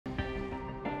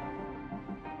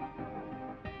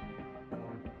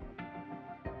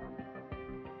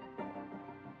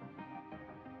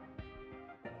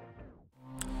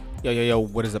Yo,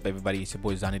 what is up, everybody? It's your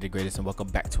boy Zani the Greatest, and welcome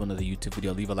back to another YouTube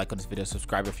video. Leave a like on this video,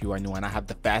 subscribe if you are new, and I have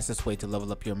the fastest way to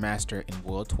level up your master in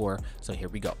World Tour. So here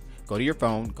we go. Go to your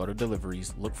phone, go to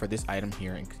deliveries, look for this item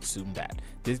here and consume that.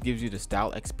 This gives you the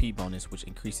style XP bonus, which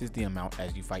increases the amount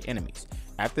as you fight enemies.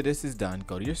 After this is done,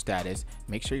 go to your status,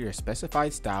 make sure your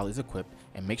specified style is equipped,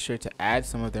 and make sure to add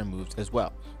some of their moves as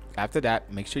well. After that,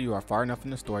 make sure you are far enough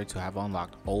in the story to have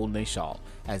unlocked Old Nashal,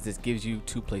 as this gives you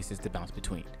 2 places to bounce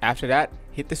between. After that,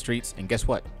 hit the streets and guess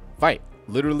what? Fight.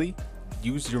 Literally,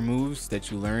 use your moves that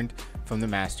you learned from the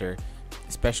master,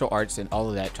 special arts and all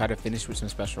of that. Try to finish with some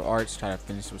special arts, try to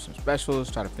finish with some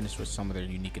specials, try to finish with some of their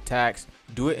unique attacks.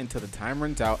 Do it until the time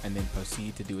runs out and then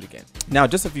proceed to do it again. Now,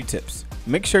 just a few tips.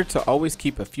 Make sure to always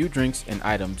keep a few drinks and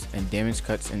items and damage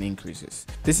cuts and increases.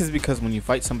 This is because when you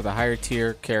fight some of the higher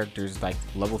tier characters like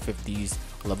level 50s,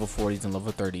 level 40s, and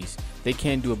level 30s, they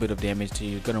can do a bit of damage to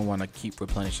you. You're going to want to keep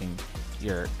replenishing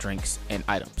your drinks and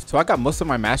items. So I got most of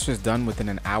my masters done within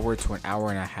an hour to an hour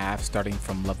and a half, starting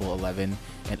from level 11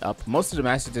 and up. Most of the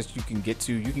masters that you can get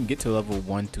to level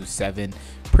 1 to 7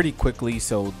 pretty quickly.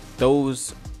 So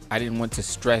those, I didn't want to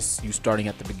stress you starting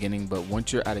at the beginning, but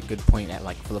once you're at a good point at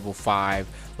like level 5,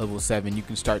 level 7, you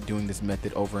can start doing this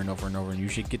method over and over and over, and you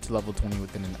should get to level 20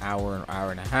 within an hour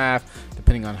and a half,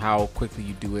 depending on how quickly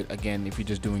you do it. Again, if you're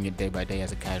just doing it day by day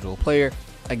as a casual player,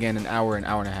 again, an hour and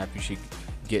a half, you should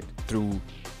get through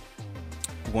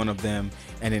one of them.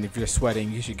 And then if you're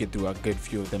sweating, you should get through a good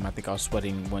few of them. I think I was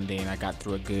sweating one day and I got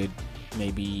through a good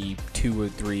maybe 2 or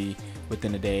 3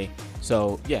 within a day.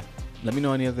 So yeah, let me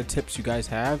know any other tips you guys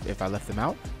have. If I left them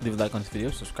out, leave a like on this video,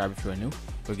 subscribe if you are new.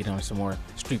 We'll get on some more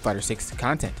Street Fighter 6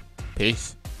 content.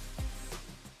 Peace.